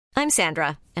I'm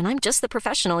Sandra, and I'm just the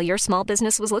professional your small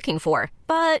business was looking for.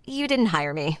 But you didn't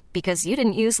hire me because you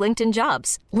didn't use LinkedIn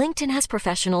Jobs. LinkedIn has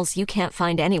professionals you can't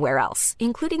find anywhere else,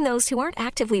 including those who aren't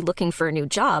actively looking for a new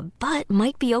job, but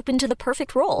might be open to the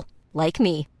perfect role, like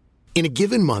me. In a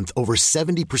given month, over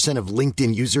 70% of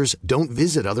LinkedIn users don't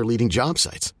visit other leading job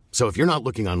sites. So if you're not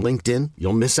looking on LinkedIn,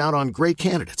 you'll miss out on great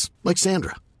candidates like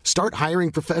Sandra. Start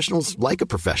hiring professionals like a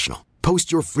professional.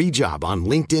 Post your free job on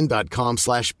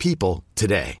linkedin.com/people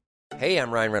today. Hey,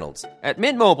 I'm Ryan Reynolds. At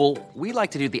Mint Mobile, we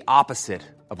like to do the opposite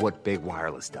of what Big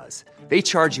Wireless does. They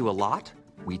charge you a lot,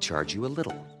 we charge you a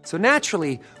little. So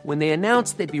naturally, when they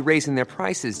announced they'd be raising their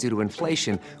prices due to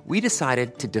inflation, we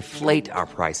decided to deflate our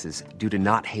prices due to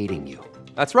not hating you.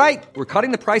 That's right. We're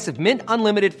cutting the price of Mint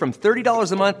Unlimited from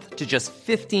 $30 a month to just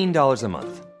 $15 a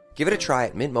month. Give it a try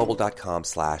at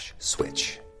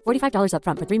mintmobile.com/switch. $45 up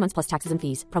front for 3 months plus taxes and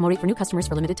fees. Promo rate for new customers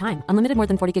for limited time. Unlimited more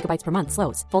than 40 gigabytes per month.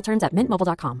 Slows full terms at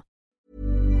mintmobile.com.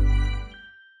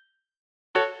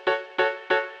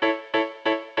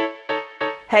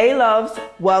 Hey loves,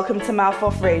 welcome to Mouth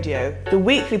Off Radio, the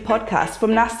weekly podcast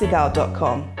from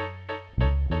nastygal.com.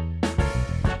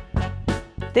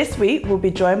 This week we'll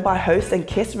be joined by host and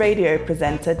KISS radio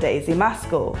presenter Daisy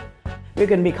Maskell. We're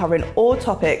going to be covering all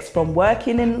topics from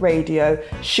working in radio,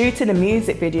 shooting a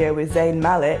music video with Zayn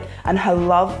Malik, and her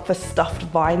love for stuffed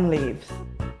vine leaves.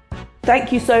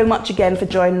 Thank you so much again for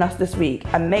joining us this week,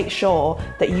 and make sure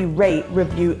that you rate,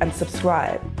 review and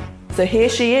subscribe. So here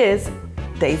she is,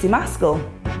 Daisy Maskell.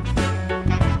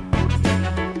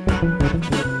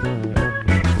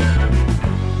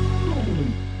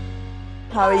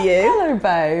 How are you? Hello,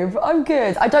 babe. I'm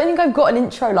good. I don't think I've got an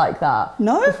intro like that.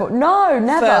 No? Before. No,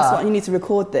 never. First one, you need to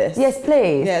record this. Yes,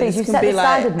 please. Yeah, please, you've set the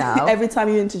standard now. Every time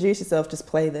you introduce yourself, just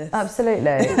play this.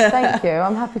 Absolutely. Thank you.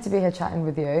 I'm happy to be here chatting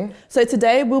with you. So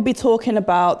today we'll be talking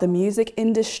about the music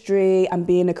industry and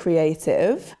being a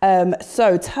creative.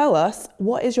 So tell us,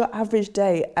 what is your average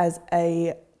day as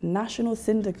a National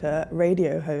Syndicate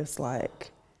radio host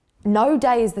like? No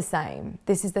day is the same.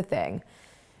 This is the thing.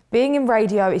 Being in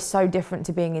radio is so different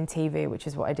to being in TV, which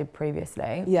is what I did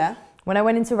previously. Yeah. When I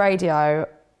went into radio,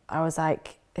 I was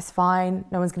like, it's fine.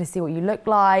 No one's going to see what you look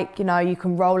like. You know, you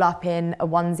can roll up in a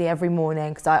onesie every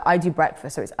morning because I do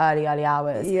breakfast, so it's early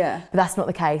hours. Yeah. But that's not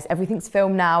the case. Everything's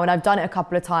filmed now, and I've done it a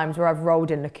couple of times where I've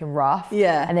rolled in looking rough.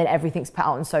 Yeah. And then everything's put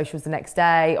out on socials the next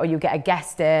day, or you get a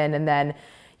guest in, and then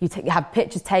you have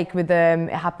pictures taken with them.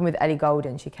 It happened with Ellie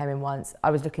Goulding. She came in once. I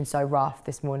was looking so rough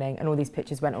this morning, and all these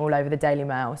pictures went all over the Daily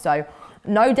Mail. So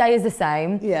no day is the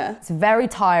same. Yeah. It's very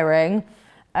tiring.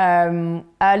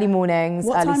 Early mornings,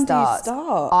 what early time starts. do you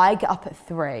start? I get up at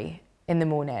 3 in the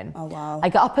morning. Oh, wow. I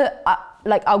get up at,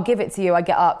 I'll give it to you, I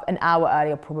get up an hour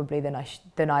earlier probably than I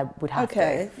would have to.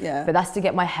 Okay, yeah. But that's to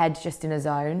get my head just in a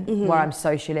zone where I'm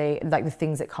socially, like the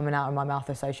things that coming out of my mouth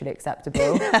are socially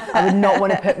acceptable. I would not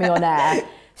want to put me on air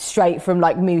straight from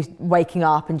like me waking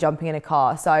up and jumping in a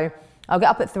car. So I'll get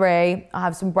up at 3, I'll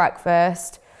have some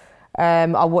breakfast,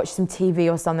 I'll watch some TV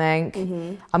or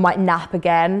something. I might nap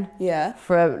again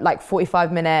for like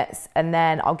 45 minutes, and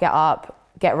then I'll get up,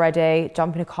 get ready,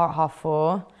 jump in a car at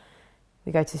 4:30.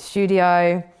 We go to the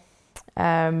studio,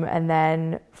 and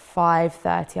then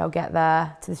 5:30 I'll get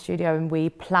there to the studio, and we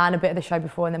plan a bit of the show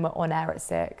before, and then we're on air at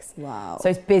 6. Wow. So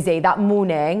it's busy. That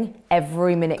morning,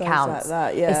 every minute Goes counts. like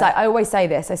that, yeah. It's like, I always say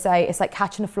this, I say it's like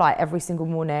catching a flight every single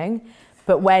morning,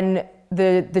 but when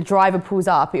the driver pulls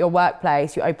up at your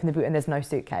workplace, you open the boot and there's no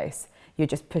suitcase. You're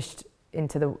just pushed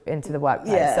into the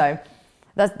workplace. Yeah. So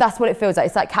that's what it feels like.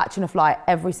 It's like catching a flight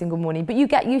every single morning, but you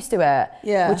get used to it,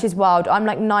 which is wild. I'm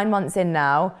like 9 months in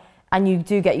now, and you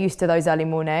do get used to those early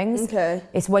mornings. Okay.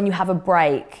 It's when you have a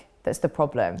break that's the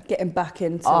problem. Getting back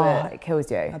into it. It kills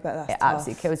you. I bet that's It tough.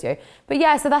 absolutely kills you. But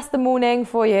yeah, so that's the morning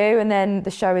for you, and then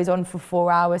the show is on for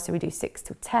 4 hours, so we do 6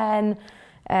 till 10,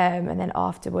 and then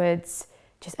afterwards,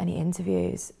 just any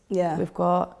interviews we've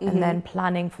got, and then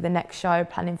planning for the next show,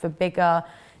 planning for bigger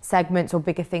segments or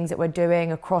bigger things that we're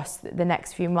doing across the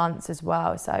next few months as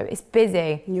well. So it's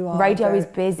busy. Radio is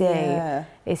busy. Yeah.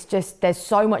 It's just, there's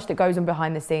so much that goes on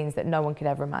behind the scenes that no one could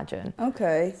ever imagine.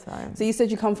 Okay. So you said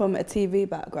you come from a TV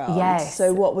background. Yes.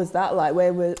 So what was that like?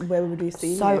 Where would you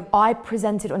see So I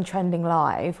presented on Trending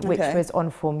Live, which was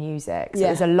on 4 Music. So it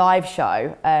was a live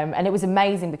show, and it was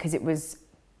amazing because it was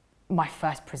my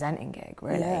first presenting gig,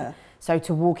 really. Yeah. So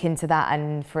to walk into that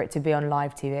and for it to be on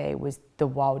live TV was the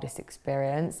wildest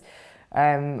experience.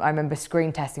 I remember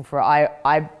screen testing for it.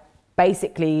 I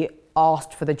basically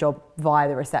asked for the job via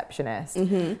the receptionist.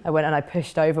 I went and I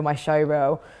pushed over my show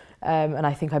reel, and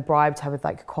I think I bribed her with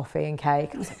like coffee and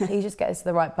cake. I was like, please just get this to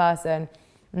the right person.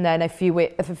 And then a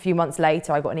few months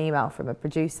later, I got an email from a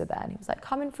producer there, and he was like,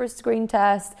 come in for a screen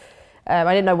test.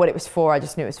 I didn't know what it was for, I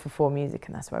just knew it was for 4Music,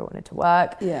 and that's where I wanted to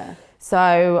work. Yeah.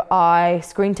 So I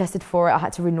screen tested for it. I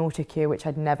had to read Nautica, which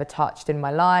I'd never touched in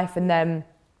my life. And then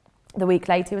the week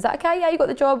later, he was like, okay, yeah, you got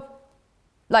the job.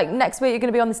 Like, next week, you're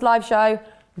going to be on this live show.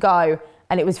 Go.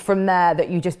 And it was from there that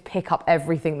you just pick up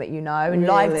everything that you know. And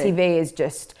live TV is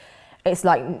just, it's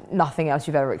like nothing else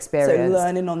you've ever experienced. So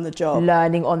learning on the job.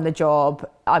 Learning on the job.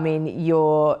 I mean,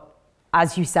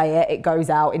 as you say it, it goes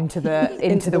out into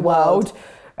the world.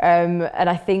 And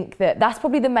I think that's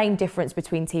probably the main difference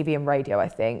between TV and radio, I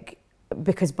think,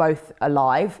 because both are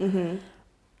live. Mm-hmm.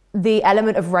 The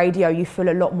element of radio, you feel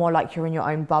a lot more like you're in your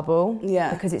own bubble.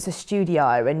 Yeah. Because it's a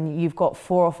studio and you've got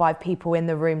 4 or 5 people in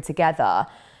the room together.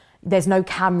 There's no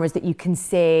cameras that you can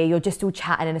see. You're just all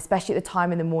chatting. And especially at the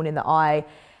time in the morning that I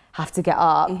have to get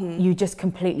up, you just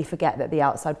completely forget that the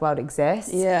outside world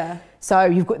exists. Yeah. So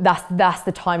you've got that's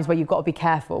the times where you've got to be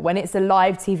careful. When it's a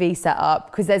live TV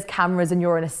setup, because there's cameras and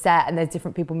you're on a set and there's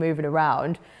different people moving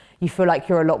around, you feel like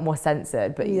you're a lot more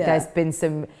censored. But there's been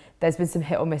some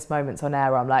hit or miss moments on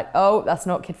air where I'm like, oh, that's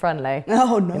not kid friendly.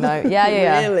 Oh no. You know?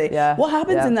 Yeah. Really? Yeah. What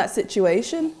happens in that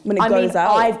situation when it goes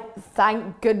out?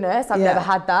 Thank goodness I've never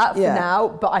had that for now,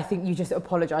 but I think you just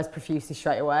apologise profusely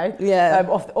straight away. Yeah.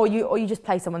 Or you just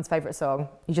play someone's favourite song.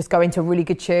 You just go into a really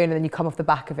good tune and then you come off the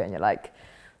back of it and you're like,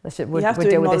 we'll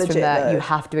deal with this from there. Though. You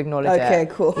have to acknowledge it. Okay,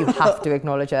 cool. You have to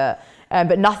acknowledge it.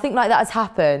 But nothing like that has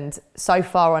happened so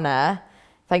far on air.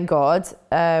 Thank God.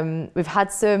 We've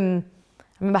had I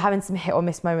remember having some hit or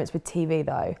miss moments with TV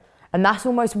though. And that's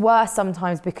almost worse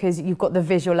sometimes because you've got the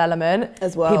visual element.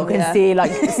 As well, people can see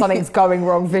like something's going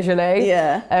wrong visually.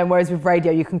 Yeah. Whereas with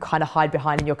radio, you can kind of hide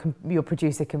behind and your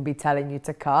producer can be telling you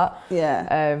to cut.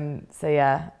 Yeah. So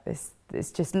yeah,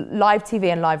 it's just live TV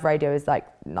and live radio is like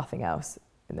nothing else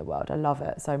in the world. I love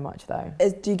it so much though.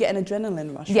 Do you get an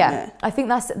adrenaline rush from it? Yeah, I think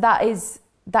that is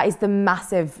the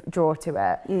massive draw to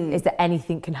it, is that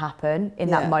anything can happen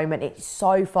in that moment. It's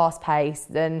so fast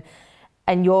paced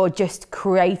and you're just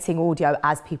creating audio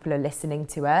as people are listening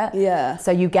to it. Yeah.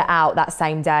 So you get out that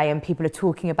same day and people are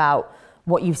talking about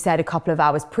what you've said a couple of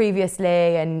hours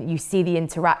previously and you see the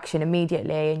interaction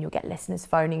immediately and you'll get listeners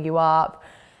phoning you up,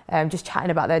 just chatting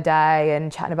about their day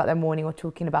and chatting about their morning or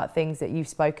talking about things that you've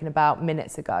spoken about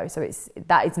minutes ago. So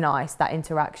that is nice, that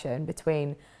interaction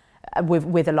between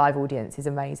with a live audience is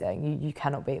amazing. You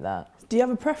cannot beat that. Do you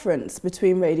have a preference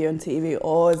between radio and TV,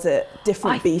 or is it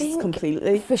different beasts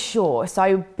completely? For sure.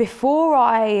 So before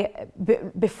I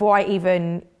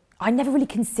never really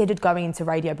considered going into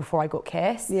radio before I got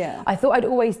Kiss. Yeah. I thought I'd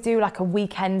always do like a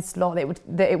weekend slot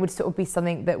that it would sort of be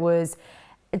something that was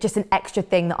just an extra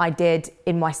thing that I did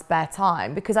in my spare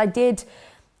time, because I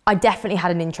definitely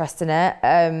had an interest in it,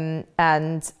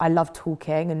 and I love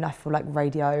talking, and I feel like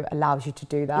radio allows you to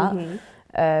do that. Mm-hmm.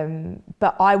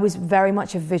 But I was very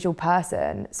much a visual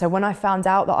person. So when I found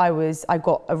out that I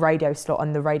got a radio slot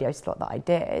on the radio slot that I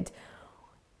did,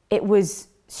 it was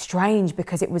strange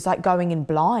because it was like going in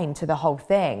blind to the whole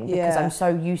thing, because I'm so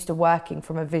used to working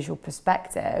from a visual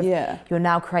perspective. Yeah. You're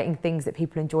now creating things that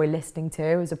people enjoy listening to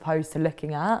as opposed to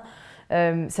looking at.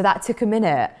 So that took a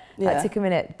minute.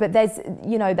 But there's,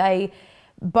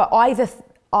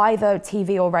 either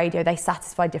TV or radio, they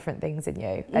satisfy different things in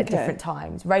you at different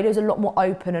times. Radio's a lot more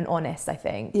open and honest, I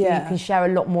think. Yeah. You can share a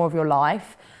lot more of your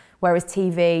life. Whereas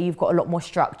TV, you've got a lot more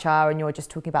structure and you're just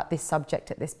talking about this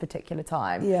subject at this particular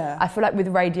time. Yeah. I feel like with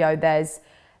radio, there's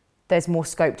more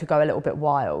scope to go a little bit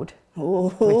wild,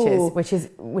 which is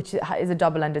a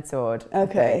double-ended sword.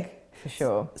 Okay. For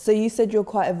sure. So you said you're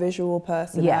quite a visual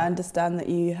person. Yeah. I understand that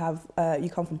you have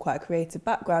you come from quite a creative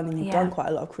background and you've done quite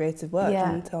a lot of creative work. Yeah.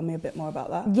 Can you tell me a bit more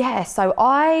about that? Yeah, so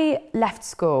I left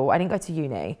school. I didn't go to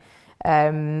uni.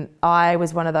 I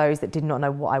was one of those that did not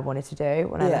know what I wanted to do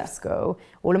when I left school.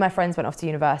 All of my friends went off to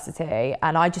university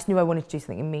and I just knew I wanted to do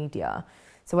something in media.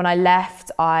 So when I left,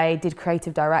 I did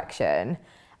creative direction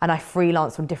and I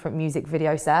freelanced on different music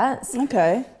video sets.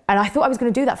 Okay. And I thought I was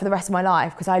going to do that for the rest of my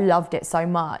life because I loved it so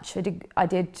much. I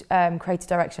did creative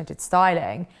direction, I did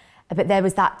styling, but there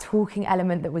was that talking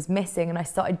element that was missing, and I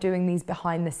started doing these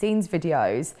behind the scenes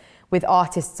videos with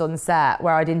artists on set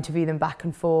where I'd interview them back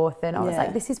and forth, and I was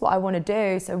like, this is what I want to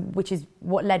do, so which is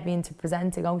what led me into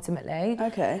presenting ultimately.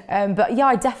 Okay. But yeah,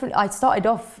 I started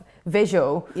off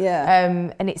visual,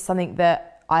 and it's something that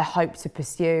I hope to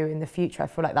pursue in the future. I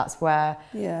feel like that's where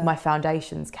my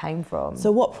foundations came from.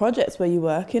 So what projects were you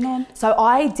working on? So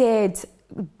I did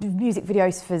music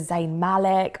videos for Zayn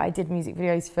Malik. I did music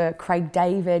videos for Craig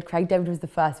David. Craig David was the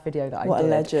first video that I did. What a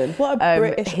legend. What a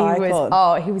British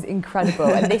icon. He was incredible.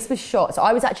 And this was shot. So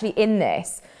I was actually in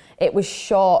this It was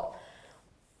shot,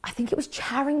 I think it was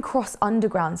Charing Cross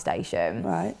Underground Station.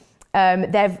 Right.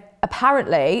 They've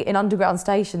apparently in underground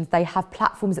stations they have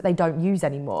platforms that they don't use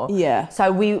anymore. Yeah.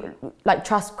 So we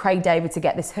trust Craig David to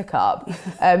get this hookup.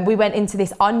 We went into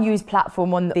this unused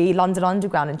platform on the London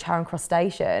Underground in Charing Cross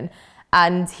Station,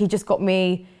 and he just got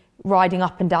me riding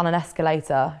up and down an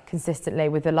escalator consistently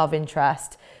with the love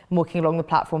interest, and walking along the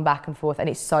platform back and forth. And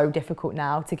it's so difficult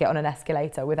now to get on an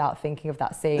escalator without thinking of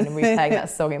that scene and replaying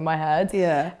that song in my head.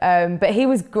 Yeah. But he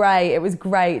was great. It was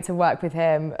great to work with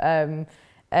him.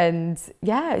 And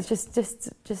yeah, it's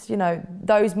just you know,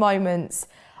 those moments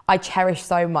I cherish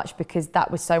so much because that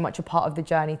was so much a part of the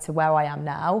journey to where I am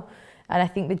now. And I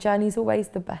think the journey is always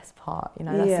the best part, you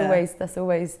know. That's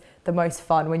always the most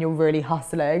fun when you're really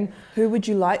hustling. Who would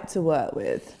you like to work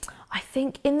with? I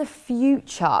think in the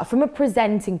future, from a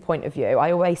presenting point of view,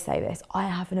 I always say this, I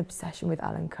have an obsession with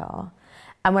Alan Carr.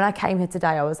 And when I came here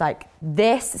today, I was like,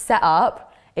 this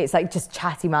setup, it's like just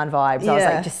chatty man vibes. I was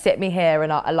like, just sit me here,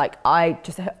 and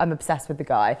I'm obsessed with the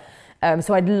guy.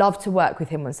 So I'd love to work with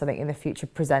him on something in the future,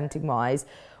 presenting wise,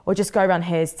 or just go around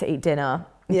his to eat dinner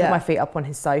and put my feet up on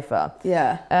his sofa.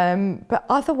 Yeah. But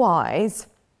otherwise,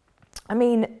 I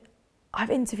mean, I've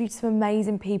interviewed some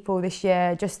amazing people this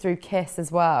year just through KISS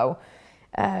as well.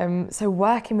 So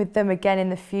working with them again in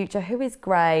the future, who is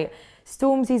great.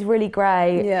 Stormzy's really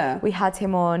great. Yeah. We had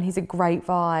him on. He's a great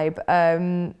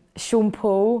vibe. Sean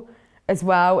Paul as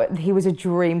well. He was a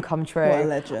dream come true. What a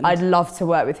legend. I'd love to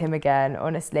work with him again.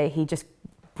 Honestly, he just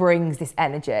brings this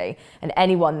energy, and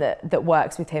anyone that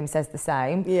works with him says the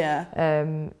same.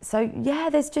 Yeah. So yeah,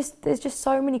 there's just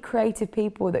so many creative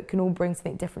people that can all bring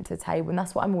something different to the table, and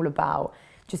that's what I'm all about.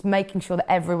 Just making sure that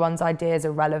everyone's ideas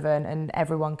are relevant and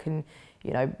everyone can,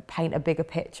 you know, paint a bigger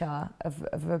picture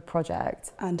of a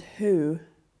project. And who,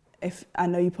 if I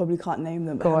know you probably can't name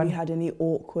them, but have you had any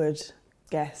awkward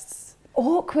guests?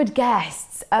 Awkward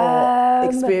guests. Or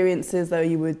experiences though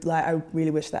you would like, I really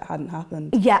wish that hadn't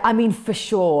happened. Yeah, I mean, for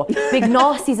sure. Big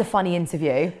Nasty's a funny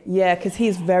interview. Yeah, because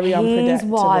he's very unpredictable. He's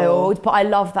wild, but I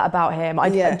love that about him.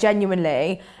 I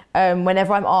genuinely,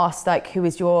 whenever I'm asked like who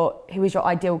is your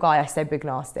ideal guy, I say Big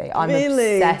Nasty. I'm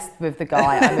obsessed with the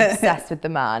guy. I'm obsessed with the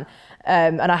man.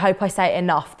 And I hope I say it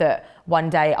enough that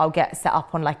one day I'll get set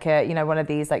up on like a, you know, one of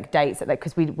these like dates,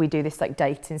 because we do this like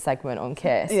dating segment on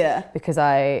KISS. Yeah. Because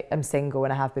I am single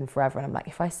and I have been forever, and I'm like,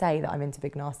 if I say that I'm into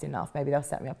Big Nasty enough, maybe they'll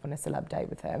set me up on a celeb date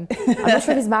with him. I'm not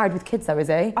sure if he's married with kids though, is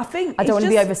he? I think I don't want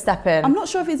to be overstepping. I'm not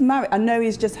sure if he's married. I know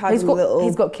he's just had he's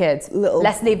got kids.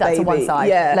 Let's leave that to one side.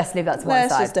 Yeah. Let's leave that to one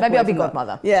side. Maybe I'll be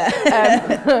godmother.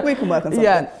 Yeah. We can work on something.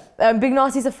 Yeah. Big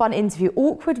Nasty's a fun interview.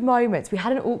 Awkward moments. We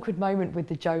had an awkward moment with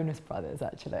the Jonas Brothers,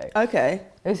 actually. Okay.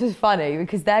 This was funny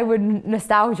because they were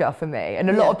nostalgia for me. And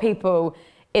a lot of people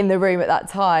in the room at that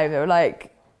time, they were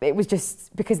like, it was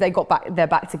just because they're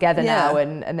back together now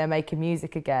and they're making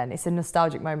music again. It's a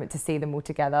nostalgic moment to see them all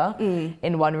together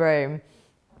in one room.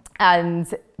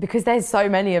 And because there's so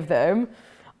many of them,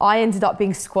 I ended up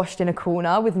being squashed in a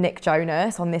corner with Nick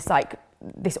Jonas on this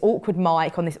awkward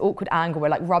mic on this awkward angle. We're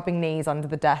like rubbing knees under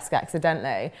the desk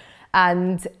accidentally.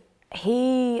 And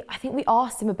I think we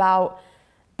asked him about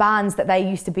bands that they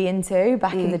used to be into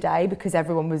back in the day, because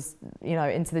everyone was, you know,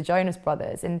 into the Jonas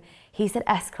Brothers. And he said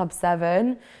S Club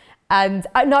 7. And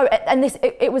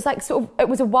it was like it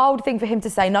was a wild thing for him to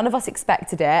say. None of us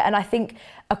expected it. And I think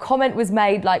a comment was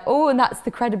made like, oh, and that's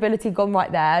the credibility gone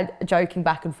right there, joking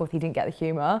back and forth. He didn't get the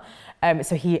humour.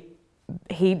 So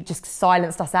he just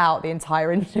silenced us out the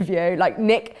entire interview. Like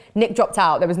Nick dropped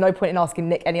out. There was no point in asking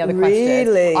Nick any other questions.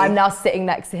 Really? I'm now sitting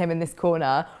next to him in this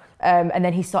corner. And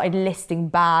then he started listing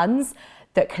bands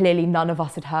that clearly none of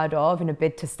us had heard of in a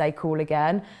bid to stay cool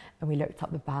again. And we looked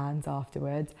up the bands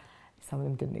afterwards. Some of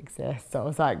them didn't exist. So I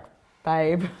was like,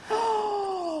 babe,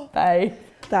 babe.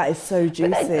 That is so juicy.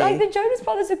 But the Jonas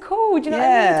Brothers are cool. Do you know what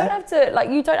I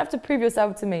mean? You don't have to prove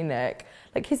yourself to me, Nick.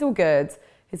 Like he's all good.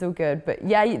 He's all good. But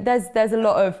yeah, there's a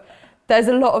lot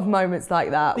of moments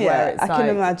like that where it's I can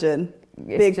imagine.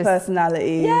 Big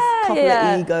personalities, couple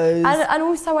of egos. And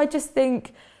also I just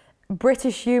think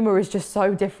British humour is just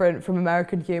so different from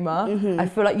American humour. I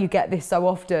feel like you get this so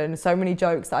often. So many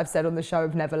jokes that I've said on the show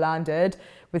have never landed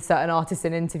with certain artists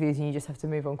in interviews, and you just have to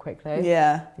move on quickly.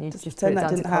 Yeah. And you just put pretend it that down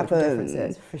didn't to cultural happen.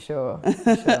 differences, for sure.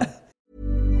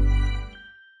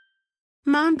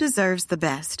 Mom deserves the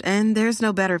best, and there's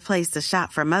no better place to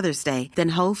shop for Mother's Day than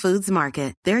Whole Foods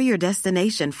Market. They're your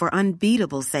destination for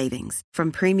unbeatable savings,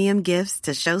 from premium gifts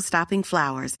to show-stopping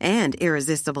flowers and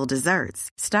irresistible desserts.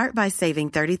 Start by saving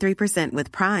 33%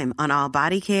 with Prime on all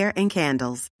body care and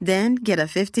candles. Then get a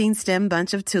 15-stem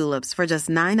bunch of tulips for just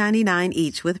 $9.99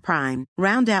 each with Prime.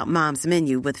 Round out Mom's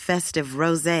menu with festive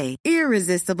rosé,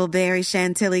 irresistible berry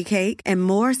chantilly cake, and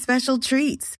more special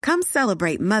treats. Come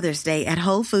celebrate Mother's Day at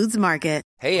Whole Foods Market.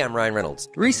 Hey, I'm Ryan Reynolds.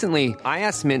 Recently, I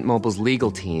asked Mint Mobile's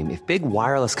legal team if big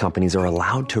wireless companies are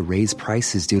allowed to raise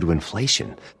prices due to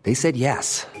inflation. They said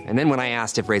yes. And then when I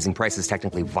asked if raising prices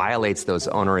technically violates those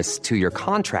onerous 2-year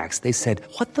contracts, they said,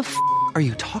 "What the f*** are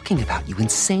you talking about, you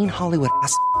insane Hollywood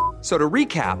ass?" So to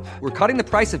recap, we're cutting the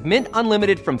price of Mint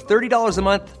Unlimited from $30 a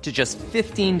month to just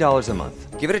 $15 a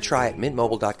month. Give it a try at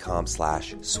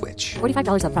mintmobile.com/switch.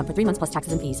 $45 up front for 3 months plus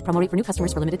taxes and fees. Promo rate for new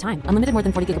customers for limited time. Unlimited more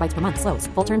than 40 gigabytes per month. Slows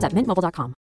full terms at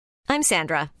mintmobile.com. I'm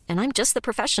Sandra, and I'm just the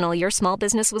professional your small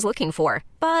business was looking for.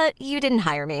 But you didn't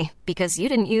hire me because you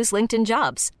didn't use LinkedIn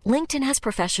Jobs. LinkedIn has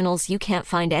professionals you can't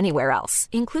find anywhere else,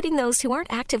 including those who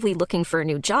aren't actively looking for a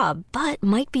new job, but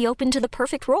might be open to the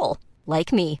perfect role,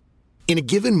 like me. In a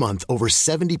given month, over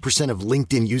 70% of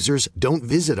LinkedIn users don't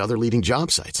visit other leading job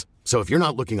sites. So if you're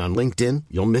not looking on LinkedIn,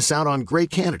 you'll miss out on great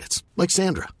candidates like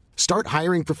Sandra. Start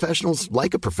hiring professionals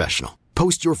like a professional.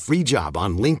 Post your free job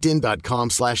on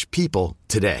linkedin.com/people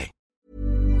today.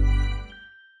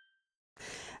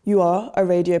 You are a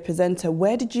radio presenter.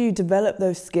 Where did you develop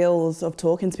those skills of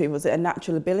talking to people? Was it a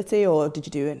natural ability, or did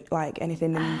you do like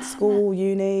anything in school,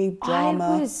 uni,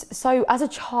 drama? So as a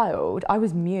child, I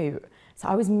was mute. So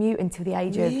I was mute until the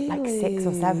age of like 6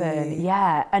 or 7.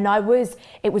 Yeah. And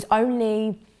it was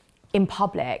only in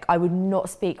public. I would not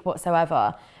speak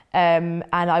whatsoever. And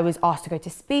I was asked to go to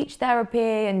speech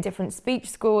therapy and different speech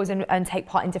schools and take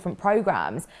part in different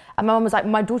programs. And my mum was like,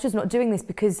 my daughter's not doing this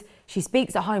because she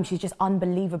speaks at home. She's just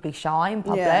unbelievably shy in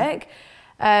public.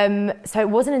 Yeah. So it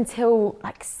wasn't until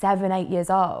like 7, 8 years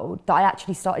old that I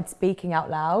actually started speaking out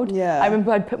loud. Yeah. I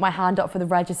remember I'd put my hand up for the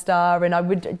register, and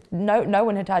no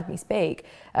one had heard me speak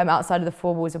outside of the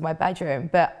 4 walls of my bedroom.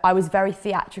 But I was very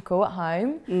theatrical at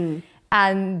home.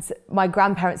 And my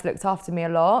grandparents looked after me a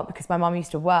lot because my mum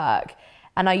used to work.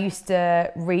 And I used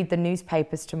to read the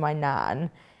newspapers to my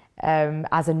nan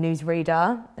as a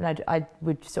newsreader. And I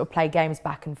would sort of play games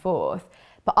back and forth.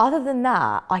 But other than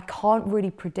that, I can't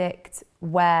really predict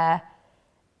where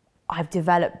I've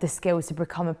developed the skills to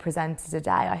become a presenter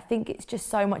today. I think it's just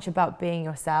so much about being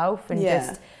yourself and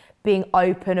just being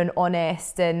open and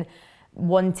honest and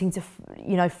wanting to,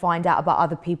 find out about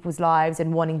other people's lives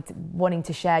and wanting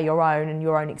to share your own and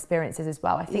your own experiences as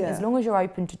well. I think as long as you're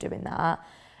open to doing that,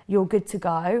 you're good to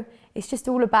go. It is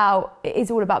all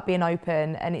about being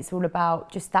open, and it's all about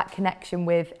just that connection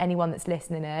with anyone that's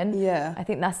listening in. Yeah. I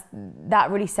think that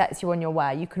really sets you on your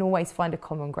way. You can always find a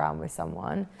common ground with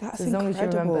someone. That's so as long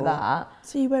incredible. as you remember that.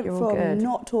 So you went from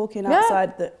not talking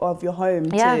outside of your home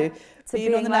to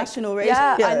being on the national radio.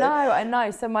 Yeah, I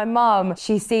know. So my mum,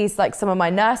 she sees like some of my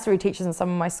nursery teachers and some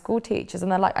of my school teachers,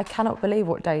 and they're like, I cannot believe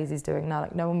what Daisy's doing now.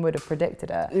 Like no one would have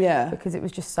predicted it. Yeah. Because it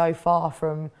was just so far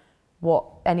from what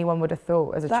anyone would have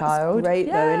thought as a child. That's great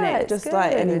though, isn't it? Just good.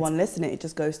 Like anyone listening, it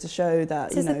just goes to show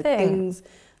that, things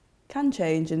can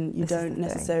change and you don't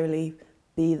necessarily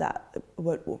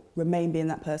remain being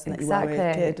that person that you were as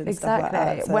a kid and stuff like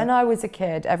that. So. When I was a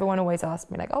kid, everyone always asked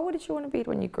me like, oh, what did you want to be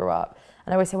when you grew up?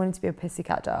 And I always said I wanted to be a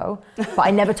pussycat doll, but I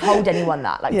never told anyone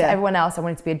that. Like to everyone else, I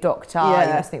wanted to be a doctor.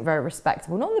 I used to think very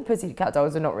respectable. Not that the pussycat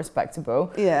dolls are not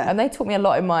respectable. Yeah. And they taught me a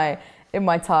lot in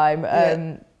my time.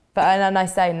 But and I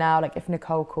say now, like if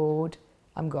Nicole called,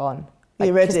 I'm gone. Like,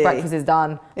 you're ready. Because breakfast is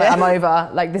done. Like, I'm over.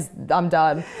 Like this, I'm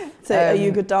done. So are you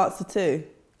a good dancer too?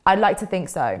 I'd like to think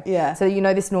so. Yeah. So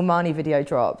this Normani video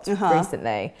dropped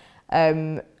recently.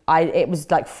 It was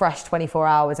like fresh 24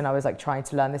 hours, and I was like trying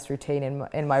to learn this routine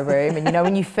in my room. And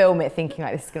when you film it, thinking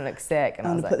like this is gonna look sick, and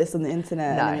I was like, put this on the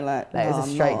internet. No, and you're like, it was a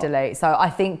straight delete. So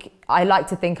I like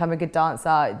to think I'm a good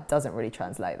dancer. It doesn't really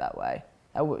translate that way.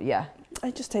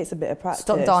 It just takes a bit of practice.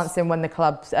 Stop dancing when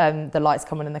the lights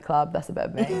come on in the club. That's a bit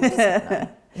of me.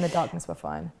 In the darkness, we're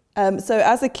fine. So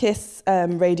as a KISS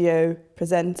radio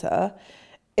presenter,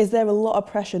 is there a lot of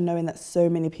pressure knowing that so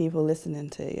many people are listening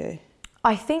to you?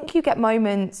 I think you get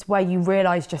moments where you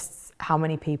realise just how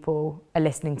many people are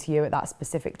listening to you at that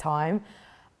specific time.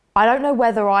 I don't know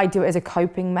whether I do it as a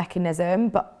coping mechanism,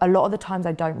 but a lot of the times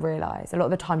I don't realise. A lot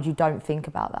of the times you don't think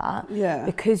about that. Yeah.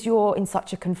 Because you're in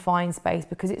such a confined space,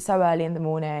 because it's so early in the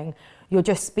morning, you're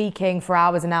just speaking for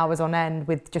hours and hours on end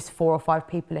with just 4 or 5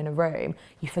 people in a room,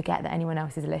 you forget that anyone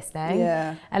else is listening.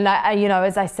 Yeah. And like, you know,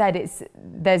 as I said,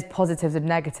 there's positives and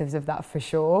negatives of that for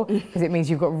sure, because it means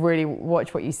you've got to really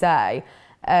watch what you say.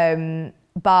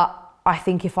 But I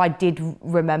think if I did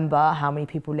remember how many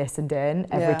people listened in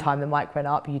every time the mic went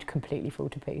up, you'd completely fall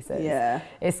to pieces. Yeah.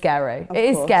 It's scary. Of It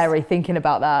is course. scary thinking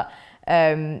about that.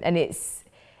 And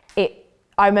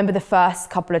I remember the first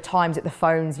couple of times that the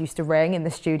phones used to ring in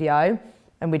the studio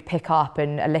and we'd pick up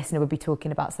and a listener would be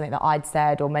talking about something that I'd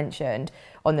said or mentioned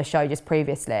on the show just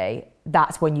previously.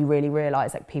 That's when you really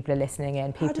realise like people are listening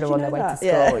in, people are on their way to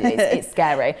school. Yeah. It's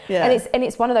scary. Yeah. And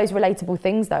it's one of those relatable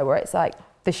things though, where it's like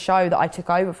the show that I took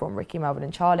over from, Ricky, Melvin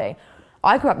and Charlie,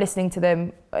 I grew up listening to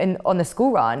them on the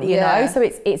school run, you know? So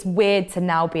it's weird to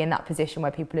now be in that position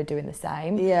where people are doing the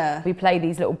same. Yeah. We play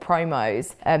these little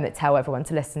promos that tell everyone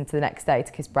to listen to the next day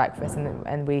to Kiss Breakfast,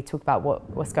 and we talk about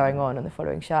what's going on the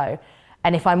following show.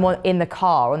 And if I'm in the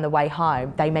car on the way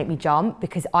home, they make me jump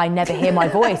because I never hear my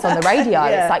voice on the radio.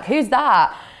 It's like, who's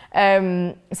that?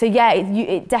 So yeah,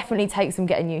 it definitely takes some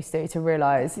getting used to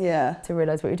realise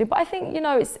what you do. But I think, you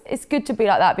know, it's good to be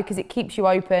like that because it keeps you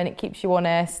open, it keeps you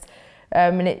honest,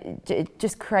 and it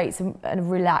just creates a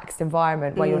relaxed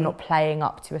environment where you're not playing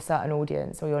up to a certain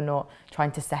audience or you're not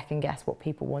trying to second guess what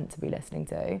people want to be listening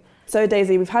to. So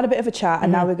Daisy, we've had a bit of a chat and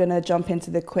now we're going to jump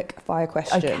into the quick fire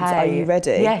questions. Okay. Are you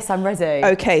ready? Yes, I'm ready.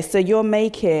 Okay, so you're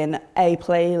making a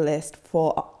playlist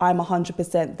for I'm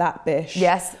 100% That Bish.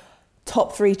 Yes.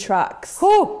 Top 3 tracks.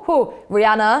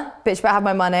 Rihanna, Bitch Better Have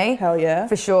My Money. Hell yeah.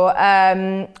 For sure.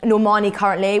 Normani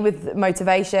currently with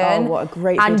Motivation. Oh, what a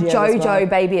great and video as Jojo, well.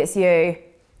 Baby It's You,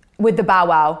 with the Bow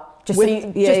Wow. Just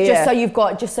so you've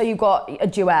got a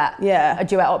duet. Yeah. A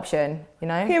duet option, you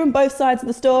know? Hearing both sides of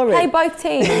the story. Play both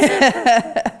teams.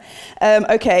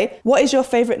 Okay, what is your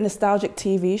favourite nostalgic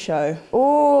TV show?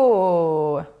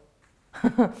 Ooh. I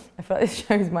feel like this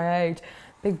shows my age.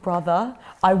 Big Brother.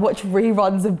 I watch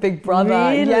reruns of Big Brother.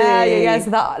 Really? Yeah.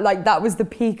 So that was the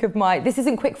peak of my. This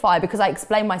isn't quickfire because I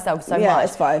explain myself so much. Yeah,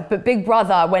 it's fine. But Big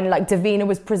Brother, when like Davina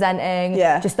was presenting,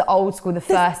 just the old school, the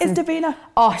first. Is Davina?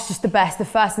 Oh, it's just the best. The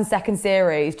first and second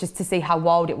series, just to see how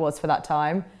wild it was for that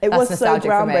time. It was so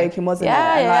groundbreaking, wasn't it?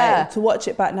 And like, to watch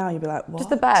it back now, you'd be like, what? Just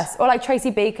the best. Or like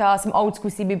Tracy Beaker, some old school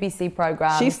CBBC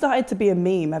programs. She started to be a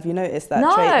meme. Have you noticed that?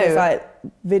 No. There's like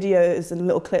videos and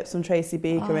little clips from Tracy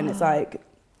Beaker, and it's like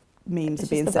memes are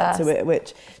being set to it,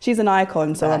 which she's an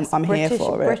icon, so I'm here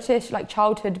for it. British, like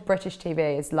childhood British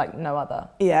TV is like no other.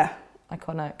 Yeah.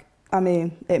 Iconic. I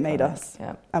mean, it made us,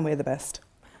 yeah. And we're the best.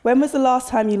 When was the last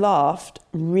time you laughed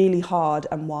really hard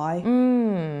and why?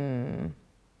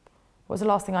 What was the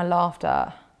last thing I laughed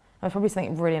at? It was probably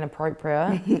something really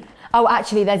inappropriate. Oh,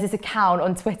 actually, there's this account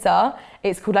on Twitter.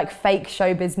 It's called like Fake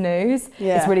Showbiz News.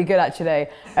 Yeah. It's really good, actually.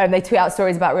 They tweet out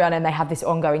stories about Rihanna and they have this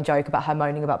ongoing joke about her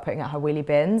moaning about putting out her wheelie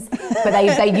bins. But they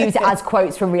use it as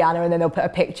quotes from Rihanna and then they'll put a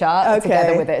picture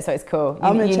together with it, so it's cool.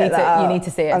 I'm going to check that out. You need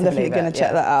to see it. I'm definitely going to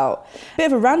check that out. Bit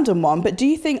of a random one, but do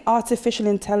you think artificial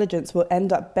intelligence will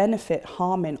end up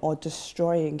harming or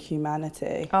destroying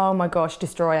humanity? Oh my gosh,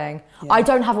 destroying. Yeah. I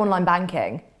don't have online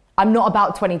banking. I'm not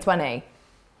about 2020.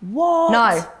 What?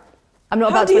 No, I'm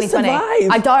not about 2020. How do you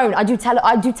survive? I don't.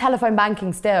 I do telephone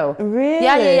banking still. Really?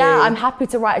 Yeah. I'm happy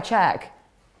to write a check.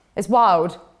 It's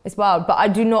wild. But I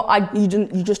do not.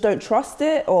 You just don't trust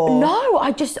it, or? No,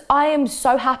 I am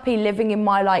so happy living in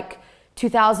my like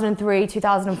 2003,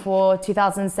 2004,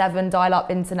 2007 dial-up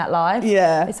internet life.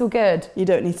 Yeah. It's all good. You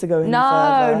don't need to go any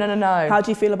further. No. How do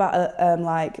you feel about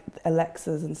like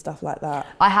Alexas and stuff like that?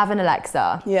 I have an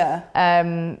Alexa. Yeah.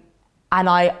 And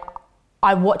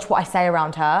I watch what I say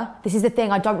around her. This is the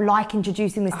thing, I don't like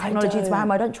introducing this technology into my home.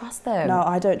 I don't trust them. No,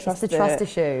 I don't trust it. It's the trust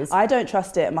issues. I don't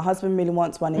trust it. My husband really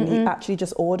wants one and he actually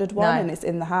just ordered one and it's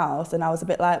in the house. And I was a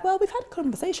bit like, well, we've had a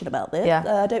conversation about this.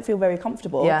 Yeah. I don't feel very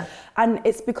comfortable. Yeah. And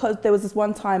it's because there was this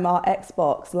one time our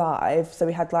Xbox Live, so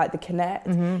we had like the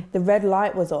Kinect, the red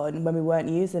light was on when we weren't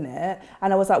using it.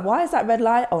 And I was like, why is that red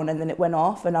light on? And then it went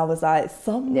off and I was like,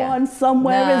 someone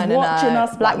somewhere is watching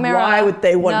us. Black Mirror. Why would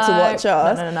they want to watch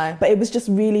us? No. But it was just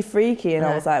really freaky and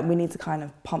I was like, we need to kind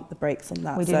of pump the brakes on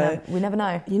that. We never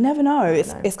know. You never know.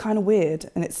 It's kind of weird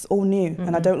and it's all new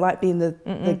and I don't like being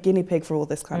the guinea pig for all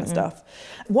this kind of stuff.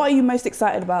 What are you most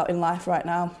excited about in life right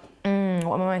now?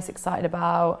 What am I most excited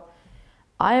about?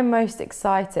 I am most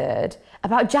excited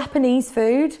about Japanese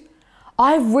food.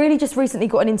 I've really just recently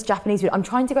gotten into Japanese food. I'm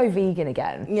trying to go vegan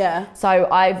again. Yeah. So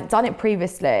I've done it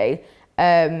previously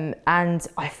and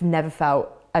I've never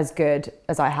felt as good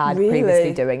as I had Really?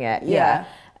 previously doing it. Yeah.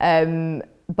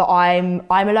 But I'm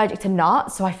allergic to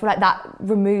nuts, so I feel like that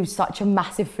removes such a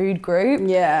massive food group.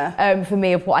 Yeah. For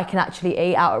me, of what I can actually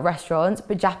eat out at restaurants.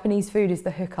 But Japanese food is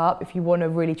the hookup if you want to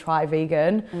really try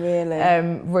vegan. Really?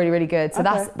 Really, really good. So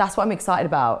Okay. that's what I'm excited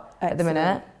about at the minute.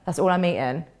 Excellent. That's all I'm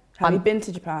eating. Have you been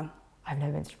to Japan? I've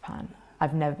never been to Japan.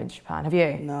 I've never been to Japan. Have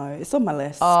you? No, it's on my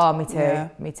list. Oh, me too. Yeah.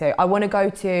 Me too. I want to go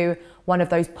to one of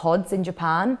those pods in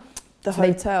Japan. The So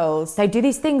they- hotels. They do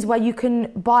these things where you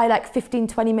can buy like 15,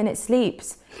 20-minute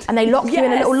sleeps and they lock you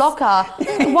in a little Yes. locker.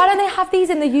 Why don't they have these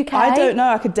in the UK? I don't know.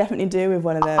 I could definitely do with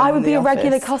one of them. I in would the be a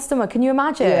regular office. customer. Can you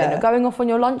imagine Yeah. going off on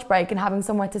your lunch break and having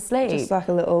somewhere to sleep? Just like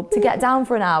a little. to get down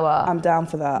for an hour. I'm down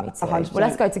for that. Me too. 100%. Well,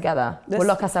 let's go together. We'll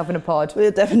lock ourselves in a pod. We'll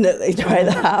definitely try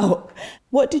that out.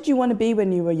 What did you want to be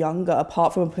when you were younger,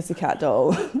 apart from a pussycat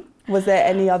doll? Was there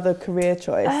any other career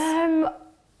choice?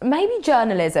 Maybe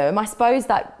journalism. I suppose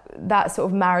that sort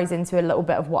of marries into a little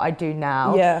bit of what I do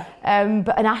now. Yeah.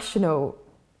 But an astronaut.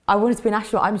 I wanted to be an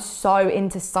astronaut. I'm so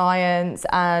into science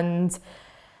and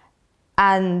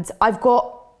I've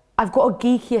got a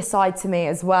geekier side to me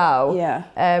as well. Yeah.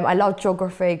 I loved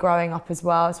geography growing up as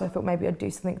well, so I thought maybe I'd do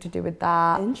something to do with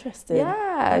that. Interesting.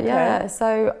 Yeah, Okay. yeah.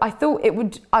 So I thought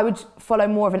I would follow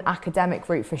more of an academic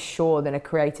route for sure than a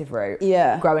creative route.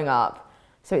 Yeah. Growing up.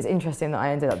 So it's interesting that I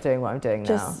ended up doing what I'm doing now.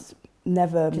 Just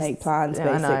never make plans, Yeah,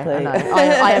 basically. I know.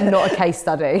 I am not a case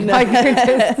study. No. Like,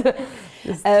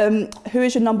 Who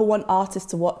is your number one artist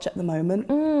to watch at the moment?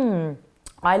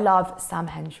 I love Sam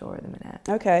Henshaw at the minute.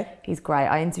 Okay. He's great.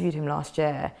 I interviewed him last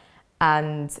year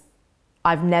and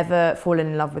I've never fallen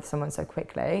in love with someone so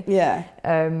quickly. Yeah.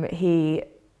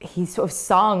 He sort of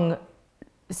sung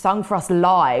for us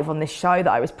live on this show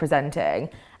that I was presenting,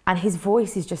 and his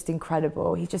voice is just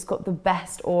incredible. He's just got the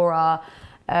best aura.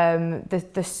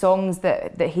 The songs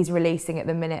that he's releasing at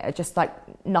the minute are just like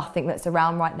nothing that's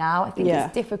around right now. I think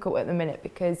it's difficult at the minute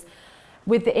because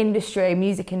with the industry,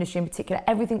 music industry in particular,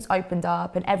 everything's opened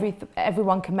up and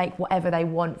everyone can make whatever they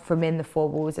want from in the four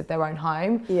walls of their own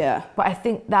home. Yeah. But I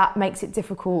think that makes it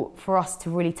difficult for us to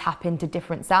really tap into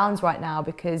different sounds right now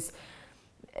because,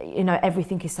 you know,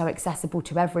 everything is so accessible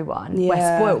to everyone. Yeah.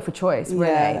 We're spoiled for choice, really.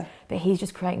 Yeah. But he's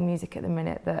just creating music at the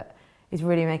minute that is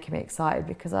really making me excited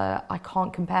because I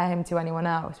can't compare him to anyone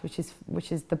else, which is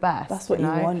the best. That's what you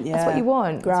want, yeah. That's what you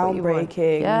want. That's what you want.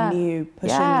 Groundbreaking, Yeah. new,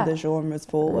 pushing Yeah. the genres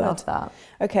forward. Love that.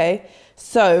 Okay,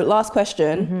 so last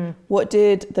question. Mm-hmm. What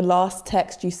did the last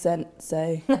text you sent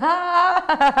say?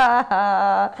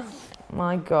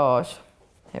 My gosh.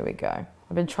 Here we go.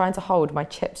 I've been trying to hold my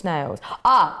chipped nails.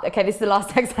 Okay, this is the last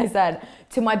text I sent.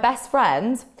 To my best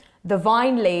friend, the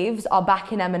vine leaves are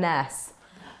back in M&S.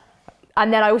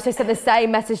 And then I also sent the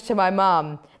same message to my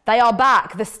mum. They are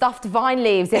back, the stuffed vine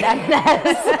leaves in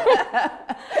M&S.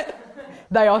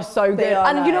 They are so good. They are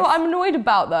and you know nice. what I'm annoyed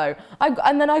about though?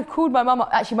 And then I called my mum,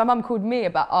 actually my mum called me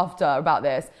about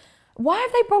this. Why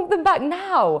have they brought them back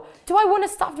now? Do I want a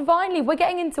stuffed vine leaf? We're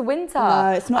getting into winter.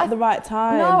 No, it's not the right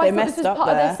time. No, they I thought messed this was up part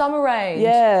of their summer range.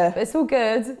 Yeah. But it's all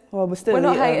good. Well, we're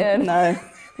not eating. hating. No,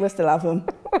 we'll still have them.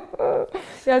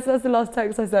 Yeah, so that's the last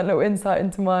text I sent, a little insight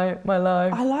into my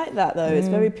life. I like that though. It's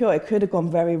very pure. It could have gone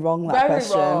very wrong, that Very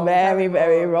question. wrong, Very, very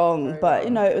very wrong, wrong. very But wrong. you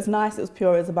know, it was nice. It was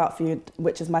pure. It was about food,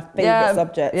 which is my favourite Yeah,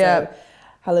 subject. yeah. So,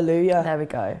 hallelujah. There we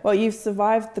go. Well, you've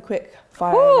survived the quick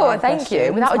fire. Oh, round thank you.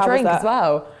 questions. Without How a was drink that? as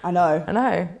well. I know. I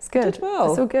know, it's good. Did well.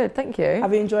 It's all good, thank you.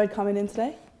 Have you enjoyed coming in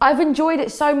today? I've enjoyed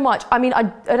it so much. I mean, I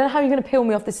don't know how you're going to peel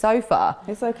me off the sofa.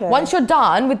 It's okay. Once you're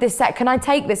done with this set, can I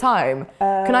take this home?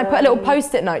 Can I put a little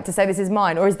post-it note to say this is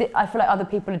mine? Or is it, I feel like other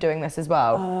people are doing this as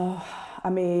well. I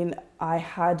mean, I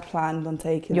had planned on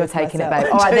taking You're this taking it, myself.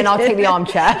 babe. All right, then I'll take the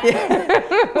armchair.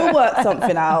 We'll work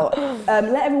something out.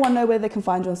 Let everyone know where they can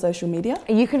find you on social media.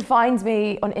 You can find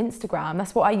me on Instagram.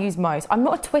 That's what I use most. I'm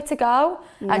not a Twitter girl,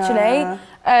 actually.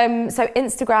 So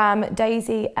Instagram,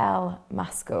 Daisy L.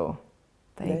 Maskell.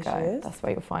 There you There she go. is. That's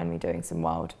where you'll find me doing some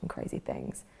wild and crazy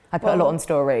things. I put a lot on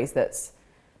stories. That's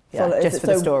Follow- just is for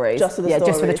it the so stories. just for the just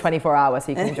for the stories? 24 hours,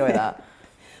 so you can enjoy that.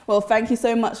 Well, thank you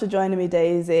so much for joining me,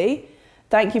 Daisy.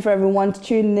 Thank you for everyone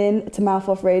tuning in to Mouth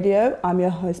Off Radio. I'm your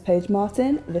host, Paige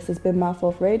Martin. This has been Mouth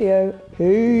Off Radio.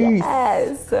 Peace.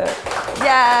 Yes.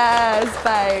 Yes,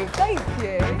 babe. Thank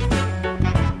you.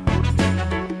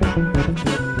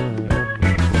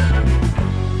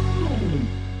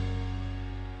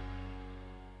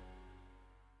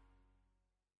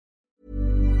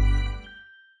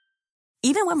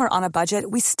 Even when we're on a budget,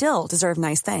 we still deserve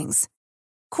nice things.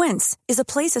 Quince is a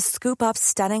place to scoop up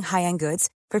stunning high-end goods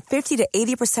for 50 to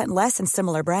 80% less than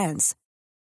similar brands.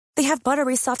 They have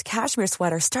buttery soft cashmere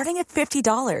sweaters starting at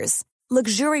 $50,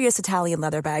 luxurious Italian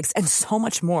leather bags, and so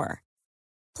much more.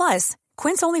 Plus,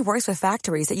 Quince only works with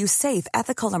factories that use safe,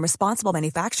 ethical, and responsible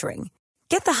manufacturing.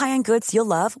 Get the high-end goods you'll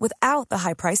love without the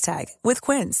high price tag with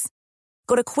Quince.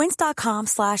 Go to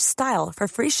quince.com/style for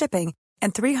free shipping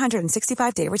and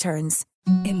 365-day returns.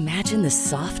 Imagine the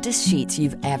softest sheets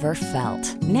you've ever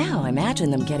felt. Now imagine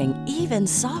them getting even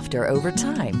softer over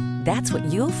time. That's what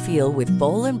you'll feel with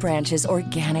Boll & Branch's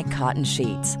organic cotton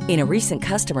sheets. In a recent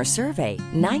customer survey,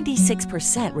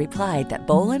 96% replied that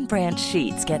Boll & Branch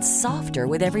sheets get softer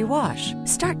with every wash.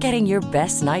 Start getting your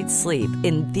best night's sleep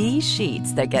in these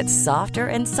sheets that get softer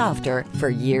and softer for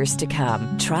years to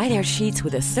come. Try their sheets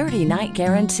with a 30-night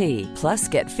guarantee. Plus,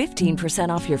 get 15%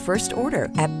 off your first order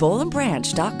at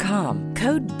bollandbranch.com.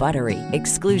 Code BUTTERY.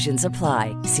 Exclusions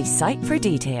apply. See site for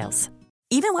details.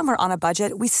 Even when we're on a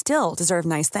budget, we still deserve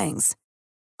nice things.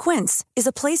 Quince is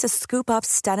a place to scoop up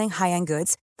stunning high-end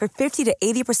goods for 50 to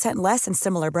 80% less than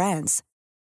similar brands.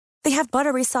 They have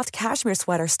buttery soft cashmere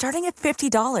sweaters starting at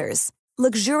 $50,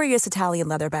 luxurious Italian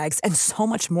leather bags, and so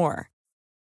much more.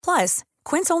 Plus,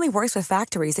 Quince only works with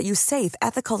factories that use safe,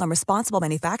 ethical, and responsible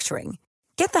manufacturing.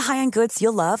 Get the high-end goods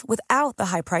you'll love without the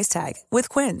high price tag with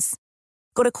Quince.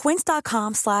 Go to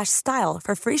quince.com/style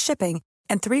for free shipping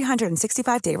and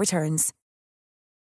 365-day returns.